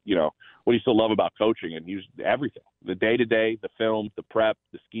what do you still love about coaching, and he was everything. The day-to-day, the film, the prep,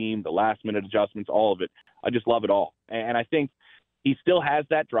 the scheme, the last-minute adjustments, all of it. I just love it all. And I think he still has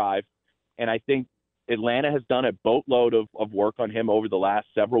that drive, and I think Atlanta has done a boatload of work on him over the last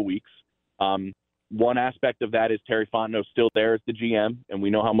several weeks. One aspect of that is Terry Fontenot's still there as the GM, and we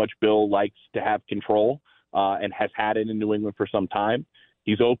know how much Bill likes to have control and has had it in New England for some time.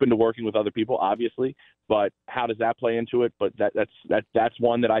 He's open to working with other people, obviously, but how does that play into it? But that's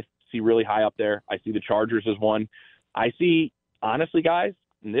one that I see really high up there. I see the Chargers as one. I see, honestly, guys,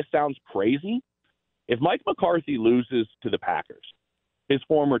 and this sounds crazy, if Mike McCarthy loses to the Packers, his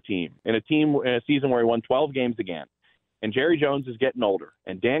former team, in a season where he won 12 games again, and Jerry Jones is getting older,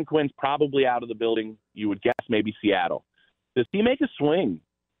 and Dan Quinn's probably out of the building, you would guess maybe Seattle, does he make a swing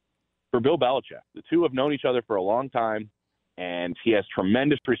for Bill Belichick? The two have known each other for a long time, and he has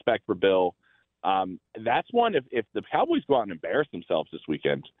tremendous respect for Bill. That's one, if the Cowboys go out and embarrass themselves this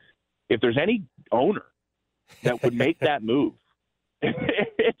weekend, if there's any owner that would make that move,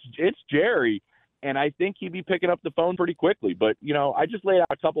 it's Jerry, and I think he'd be picking up the phone pretty quickly. But, I just laid out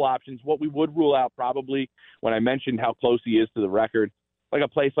a couple options. What we would rule out probably when I mentioned how close he is to the record, like a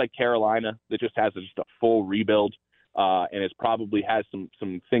place like Carolina that just has just a full rebuild and is probably has some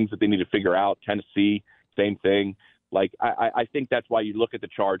things that they need to figure out. Tennessee, same thing. I think that's why you look at the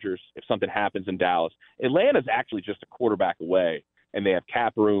Chargers if something happens in Dallas. Atlanta's actually just a quarterback away, and they have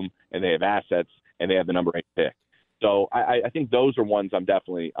cap room, and they have assets, and they have the number 8 pick. So I think those are ones I'm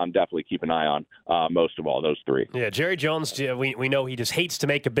definitely keeping an eye on most of all, those three. Yeah, Jerry Jones, we know he just hates to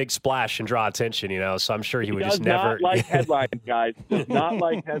make a big splash and draw attention, so I'm sure he would just never. Does not like headlines, guys. Does not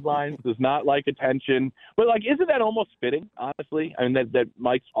like headlines. Does not like attention. But, isn't that almost fitting, honestly? I mean, that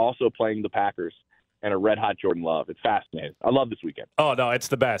Mike's also playing the Packers and a red-hot Jordan Love. It's fascinating. I love this weekend. Oh, no, it's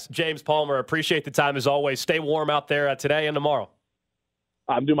the best. James Palmer, appreciate the time as always. Stay warm out there today and tomorrow.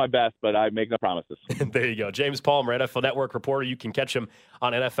 I'm doing my best, but I make no promises. There you go. James Palmer, NFL Network reporter. You can catch him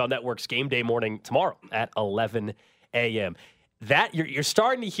on NFL Network's Game Day Morning tomorrow at 11 a.m. That you're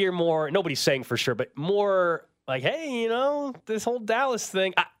starting to hear more, nobody's saying for sure, but more like, hey, this whole Dallas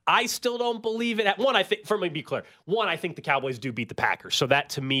thing, I still don't believe it. One, I think, for me to be clear, I think the Cowboys do beat the Packers. So that,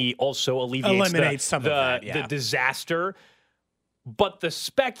 to me, also eliminates some of that, yeah. The disaster. But the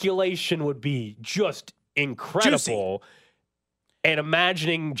speculation would be just incredible. Juicy. And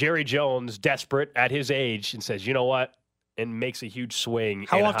imagining Jerry Jones desperate at his age and says, you know what, and makes a huge swing.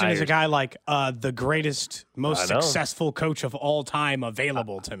 How often is a guy like the greatest, most successful coach of all time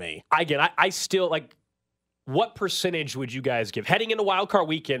available to me? I still, what percentage would you guys give heading into Wild Card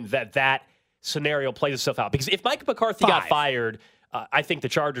Weekend that scenario plays itself out? Because if Mike McCarthy got fired, I think the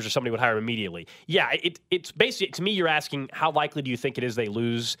Chargers or somebody would hire him immediately. Yeah, it's basically, to me, you're asking how likely do you think it is they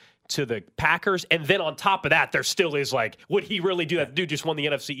lose to the Packers? And then on top of that, there still is would he really do that? The dude just won the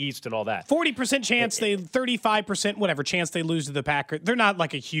NFC East and all that. 40% chance 35%, whatever chance they lose to the Packers. They're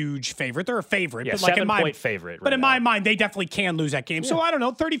not a huge favorite. They're a favorite. Yeah, but 7-point favorite. But in my mind, they definitely can lose that game. Yeah. So I don't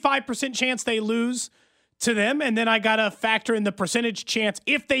know, 35% chance they lose to them, and then I got to factor in the percentage chance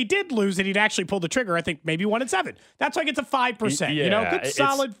if they did lose that he'd actually pull the trigger. I think maybe 1 in 7. That's like it's a 5%. Yeah, good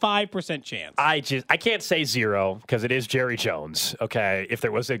solid 5% chance. I can't say 0 because it is Jerry Jones. Okay, if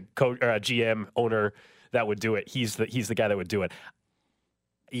there was a coach or a GM owner that would do it, he's the guy that would do it.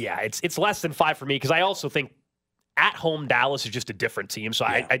 Yeah, it's less than 5 for me because I also think at home Dallas is just a different team, so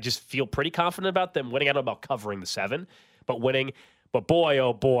I just feel pretty confident about them winning. I don't know about covering the 7, but winning. But boy,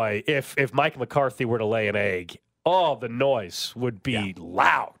 oh boy, if Mike McCarthy were to lay an egg, the noise would be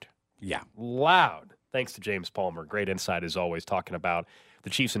loud. Yeah. Loud. Thanks to James Palmer. Great insight as always, talking about the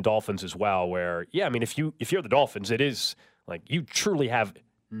Chiefs and Dolphins as well, where, if you're the Dolphins, it is you truly have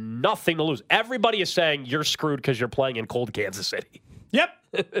nothing to lose. Everybody is saying you're screwed because you're playing in cold Kansas City. Yep.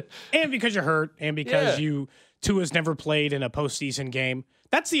 And because you're hurt, and because Tua's never played in a postseason game.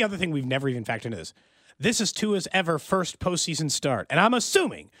 That's the other thing we've never even factored into this. This is Tua's ever first postseason start. And I'm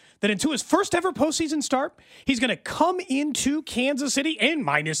assuming that in Tua's first ever postseason start, he's going to come into Kansas City in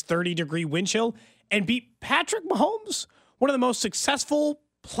minus 30-degree wind chill and beat Patrick Mahomes, one of the most successful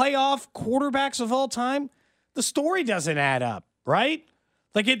playoff quarterbacks of all time. The story doesn't add up, right?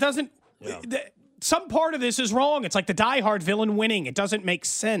 Like, it doesn't. Yeah. Some part of this is wrong. It's like the diehard villain winning. It doesn't make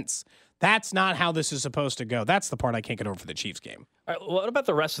sense. That's not how this is supposed to go. That's the part I can't get over for the Chiefs game. All right, what about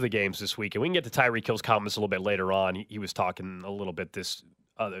the rest of the games this week? And we can get to Tyreek Hill's comments a little bit later on. He was talking a little bit this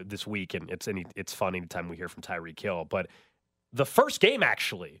week, and it's fun anytime we hear from Tyreek Hill. But the first game,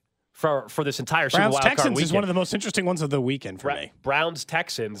 actually, for this entire Super Wild Card Browns-Texans weekend is one of the most interesting ones of the weekend for me.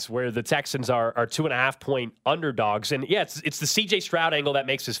 Browns-Texans, where the Texans are 2.5-point underdogs. And, yeah, it's the C.J. Stroud angle that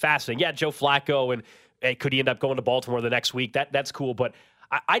makes this fascinating. Yeah, Joe Flacco, and hey, could he end up going to Baltimore the next week? That's cool. But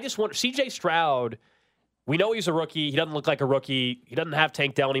I just want C.J. Stroud, we know he's a rookie. He doesn't look like a rookie. He doesn't have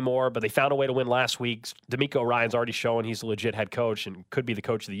Tank Dell anymore, but they found a way to win last week. D'Amico Ryan's already shown he's a legit head coach and could be the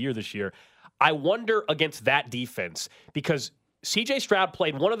coach of the year this year. I wonder against that defense, because C.J. Stroud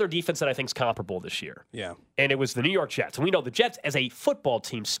played one of their defense that I think is comparable this year. Yeah. And it was the New York Jets. And we know the Jets as a football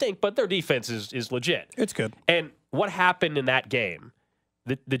team stink, but their defense is legit. It's good. And what happened in that game,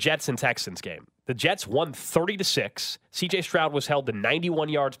 the Jets and Texans game? The Jets won 30-6. C.J. Stroud was held to 91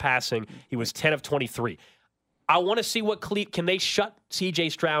 yards passing. He was 10 of 23. I want to see can they shut C.J.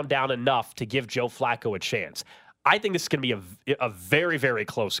 Stroud down enough to give Joe Flacco a chance. I think this is going to be a very, very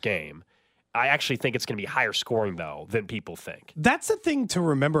close game. I actually think it's going to be higher scoring, though, than people think. That's the thing to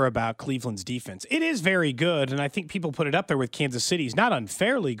remember about Cleveland's defense. It is very good, and I think people put it up there with Kansas City's, not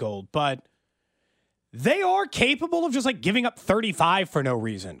unfairly gold, but they are capable of just like giving up 35 for no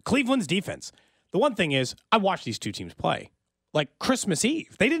reason. Cleveland's defense. The one thing is, I watched these two teams play like Christmas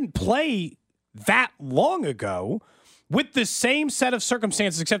Eve. They didn't play that long ago with the same set of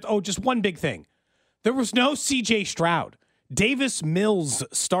circumstances, except, just one big thing. There was no C.J. Stroud. Davis Mills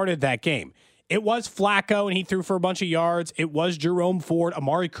started that game. It was Flacco, and he threw for a bunch of yards. It was Jerome Ford.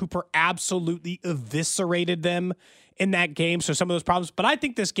 Amari Cooper absolutely eviscerated them in that game. So some of those problems. But I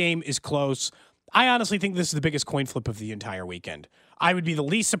think this game is close. I honestly think this is the biggest coin flip of the entire weekend. I would be the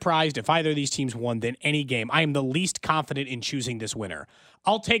least surprised if either of these teams won than any game. I am the least confident in choosing this winner.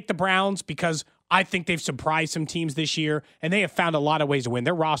 I'll take the Browns because I think they've surprised some teams this year, and they have found a lot of ways to win.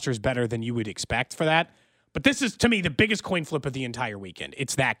 Their roster is better than you would expect for that. But this is, to me, the biggest coin flip of the entire weekend.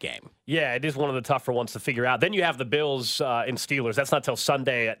 It's that game. Yeah, it is one of the tougher ones to figure out. Then you have the Bills and Steelers. That's not till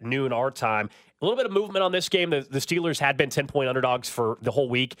Sunday at noon our time. A little bit of movement on this game. The Steelers had been 10-point underdogs for the whole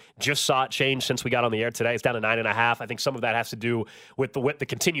week. Just saw it change since we got on the air today. It's down to 9.5. I think some of that has to do with the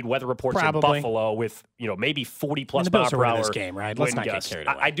continued weather reports in Buffalo with maybe 40-plus mile per hour. This game, right? Let's not get carried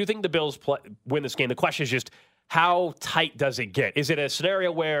away. I do think the Bills win this game. The question is just, how tight does it get? Is it a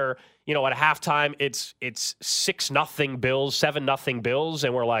scenario where, at halftime it's 6-0 Bills, 7-0 Bills,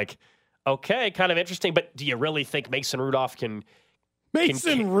 and we're like, okay, kind of interesting, but do you really think Mason Rudolph can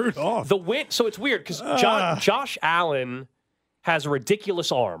Rudolph. The win? So it's weird because Josh Allen has a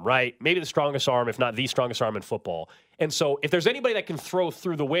ridiculous arm, right? Maybe the strongest arm, if not the strongest arm in football. And so if there's anybody that can throw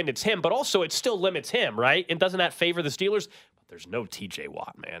through the wind, it's him, but also it still limits him, right? And doesn't that favor the Steelers? But there's no TJ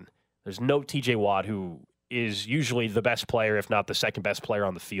Watt, man. There's no TJ Watt, who is usually the best player, if not the second best player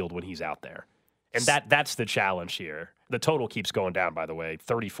on the field when he's out there. And that's the challenge here. The total keeps going down, by the way,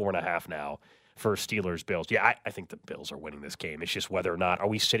 34.5 now for Steelers-Bills. Yeah, I think the Bills are winning this game. It's just whether or not, are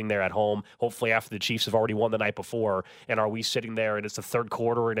we sitting there at home, hopefully after the Chiefs have already won the night before, and are we sitting there and it's the third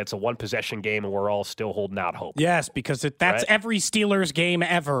quarter and it's a one-possession game and we're all still holding out hope? Yes, because that's right? Every Steelers game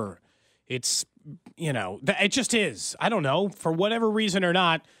ever. It's, it just is. I don't know, for whatever reason or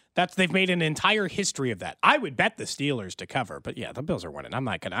not, they've made an entire history of that. I would bet the Steelers to cover, but yeah, the Bills are winning.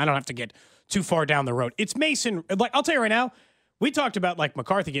 I don't have to get too far down the road. It's Mason. I'll tell you right now, we talked about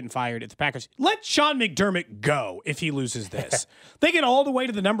McCarthy getting fired at the Packers. Let Sean McDermott go if he loses this. They get all the way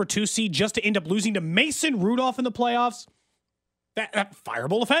to the number 2 seed just to end up losing to Mason Rudolph in the playoffs. That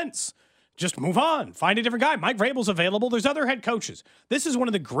fireable offense. Just move on. Find a different guy. Mike Vrabel's available. There's other head coaches. This is one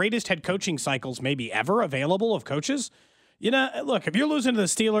of the greatest head coaching cycles maybe ever available of coaches. Look, if you're losing to the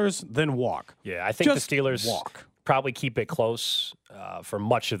Steelers, then walk. Yeah, I think just the Steelers walk. probably keep it close for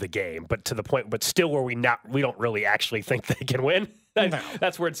much of the game, but to the point, but still where we don't really actually think they can win.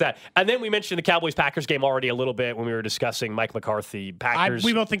 That's where it's at. And then we mentioned the Cowboys-Packers game already a little bit when we were discussing Mike McCarthy. Packers.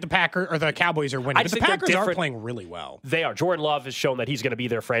 We both think the Cowboys are winning. But the Packers are playing really well. They are. Jordan Love has shown that he's going to be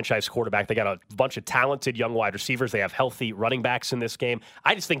their franchise quarterback. They got a bunch of talented young wide receivers. They have healthy running backs in this game.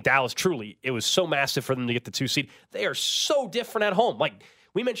 I just think Dallas truly, it was so massive for them to get the 2 seed. They are so different at home. Like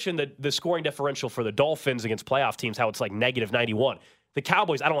we mentioned the scoring differential for the Dolphins against playoff teams, how it's like negative 91. The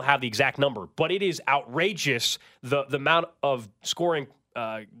Cowboys, I don't have the exact number, but it is outrageous the amount of scoring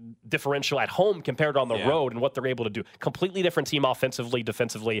differential at home compared to on the road and what they're able to do. Completely different team offensively,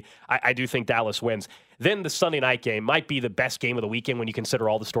 defensively. I do think Dallas wins. Then the Sunday night game might be the best game of the weekend when you consider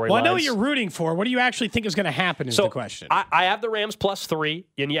all the storylines. Well, I know what you're rooting for. What do you actually think is going to happen is the question. I have the Rams +3,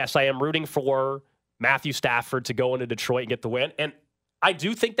 and yes, I am rooting for Matthew Stafford to go into Detroit and get the win. And I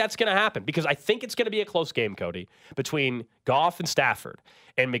do think that's going to happen because I think it's going to be a close game, Cody, between Goff and Stafford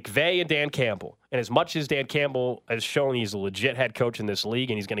and McVay and Dan Campbell. And as much as Dan Campbell has shown he's a legit head coach in this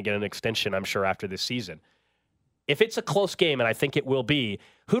league and he's going to get an extension, I'm sure, after this season, if it's a close game, and I think it will be,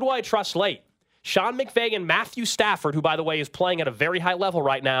 who do I trust late? Sean McVay and Matthew Stafford, who, by the way, is playing at a very high level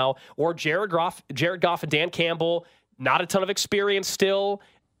right now, or Jared Goff and Dan Campbell, not a ton of experience still.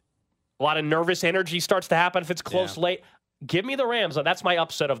 A lot of nervous energy starts to happen if it's close late. Give me the Rams. That's my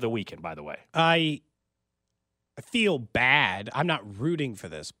upset of the weekend, by the way. I feel bad. I'm not rooting for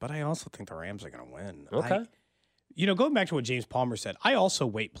this, but I also think the Rams are going to win. Okay. Going back to what James Palmer said, I also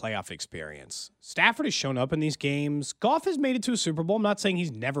weight playoff experience. Stafford has shown up in these games. Goff has made it to a Super Bowl. I'm not saying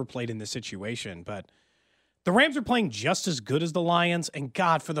he's never played in this situation, but the Rams are playing just as good as the Lions. And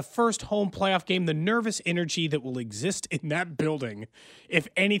God, for the first home playoff game, the nervous energy that will exist in that building if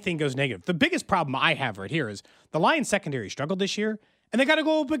anything goes negative. The biggest problem I have right here is the Lions secondary struggled this year, and they got to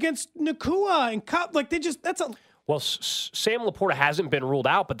go up against Nakua and Cup. Like Well, Sam Laporta hasn't been ruled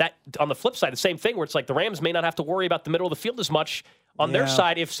out, but that on the flip side, the same thing where it's like the Rams may not have to worry about the middle of the field as much on their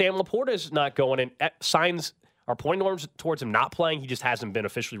side if Sam Laporta is not going, and signs are pointing towards him not playing. He just hasn't been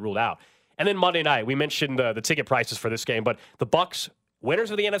officially ruled out. And then Monday night, we mentioned the ticket prices for this game, but the Bucs,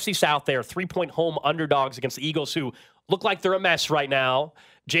 winners of the NFC South, they are 3-point home underdogs against the Eagles, who look like they're a mess right now.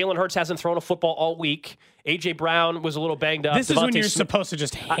 Jalen Hurts hasn't thrown a football all week. A.J. Brown was a little banged up. This is when you're supposed to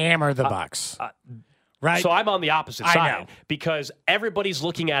just hammer the Bucs. Right. So I'm on the opposite side because everybody's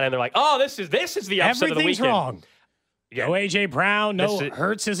looking at it and they're like, "Oh, this is the upset of the weekend." Everything's wrong. Yeah. No A.J. Brown. No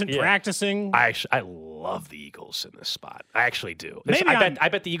Hurts isn't practicing. I love the Eagles in this spot. I actually do. I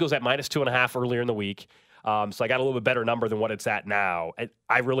bet the Eagles at -2.5 earlier in the week. So I got a little bit better number than what it's at now.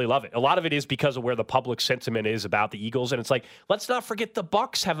 I really love it. A lot of it is because of where the public sentiment is about the Eagles, and it's like, let's not forget the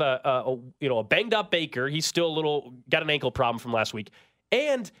Bucs have a banged up Baker. He's still got an ankle problem from last week.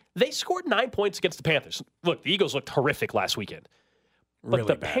 And they scored 9 points against the Panthers. Look, the Eagles looked horrific last weekend. But really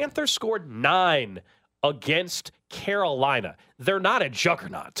the bad. Panthers scored 9 against Carolina. They're not a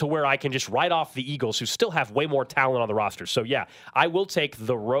juggernaut to where I can just write off the Eagles, who still have way more talent on the roster. So, yeah, I will take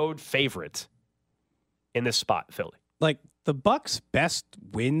the road favorite in this spot, Philly. Like, the Bucs' best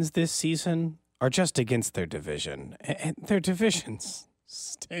wins this season are just against their division. And their division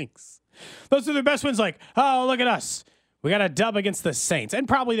stinks. Those are their best wins, like, oh, look at us. We got a dub against the Saints and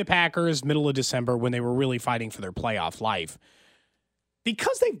probably the Packers middle of December when they were really fighting for their playoff life.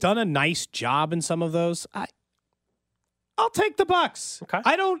 Because they've done a nice job in some of those, I'll take the Bucs. Okay.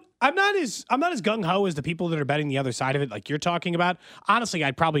 I'm not as gung ho as the people that are betting the other side of it, like you're talking about. Honestly,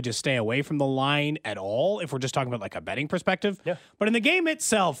 I'd probably just stay away from the line at all if we're just talking about like a betting perspective. Yeah. But in the game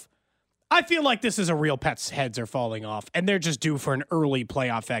itself, I feel like this is a real Pets' heads are falling off, and they're just due for an early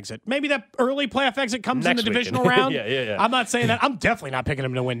playoff exit. Maybe that early playoff exit comes in the divisional round. Yeah. I'm not saying that. I'm definitely not picking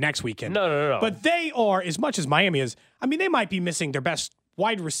them to win next weekend. No. But they are, as much as Miami is, they might be missing their best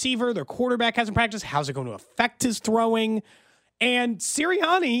wide receiver. Their quarterback hasn't practiced. How's it going to affect his throwing? And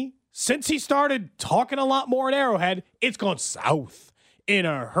Sirianni, since he started talking a lot more at Arrowhead, it's gone south in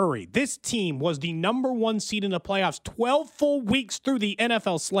a hurry. This team was the number 1 seed in the playoffs 12 full weeks through the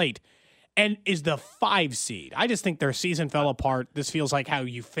NFL slate, and is the 5 seed. I just think their season fell apart. This feels like how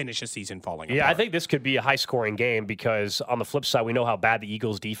you finish a season falling apart. Yeah, I think this could be a high-scoring game because on the flip side, we know how bad the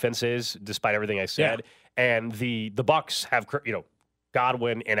Eagles' defense is, despite everything I said. Yeah. And the Bucs have,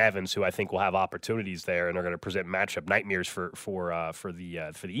 Godwin and Evans, who I think will have opportunities there, and they're going to present matchup nightmares for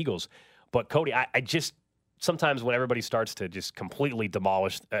the Eagles. But Cody, I just sometimes when everybody starts to just completely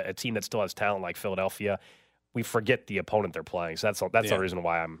demolish a team that still has talent like Philadelphia, we forget the opponent they're playing. So that's the reason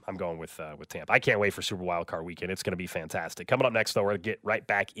why I'm going with Tampa. I can't wait for Super Wildcard Weekend. It's going to be fantastic. Coming up next, though, we're going to get right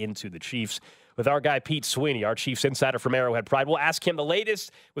back into the Chiefs with our guy Pete Sweeney, our Chiefs insider from Arrowhead Pride. We'll ask him the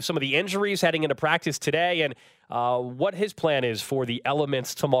latest with some of the injuries heading into practice today and what his plan is for the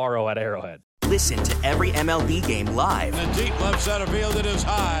elements tomorrow at Arrowhead. Listen to every MLB game live. In the deep left center field, it is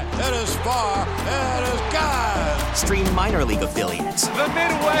high, it is far, it is gone. Stream minor league affiliates. The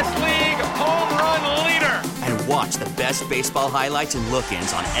Midwest League home run leader. And watch the best baseball highlights and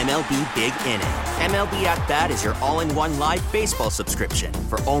look-ins on MLB Big Inning. MLB At Bat is your all-in-one live baseball subscription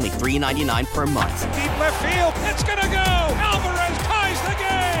for only $3.99 per month. Deep left field, it's gonna go. Alvarez ties the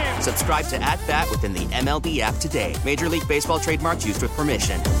game. Subscribe to At Bat within the MLB app today. Major League Baseball trademarks used with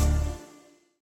permission.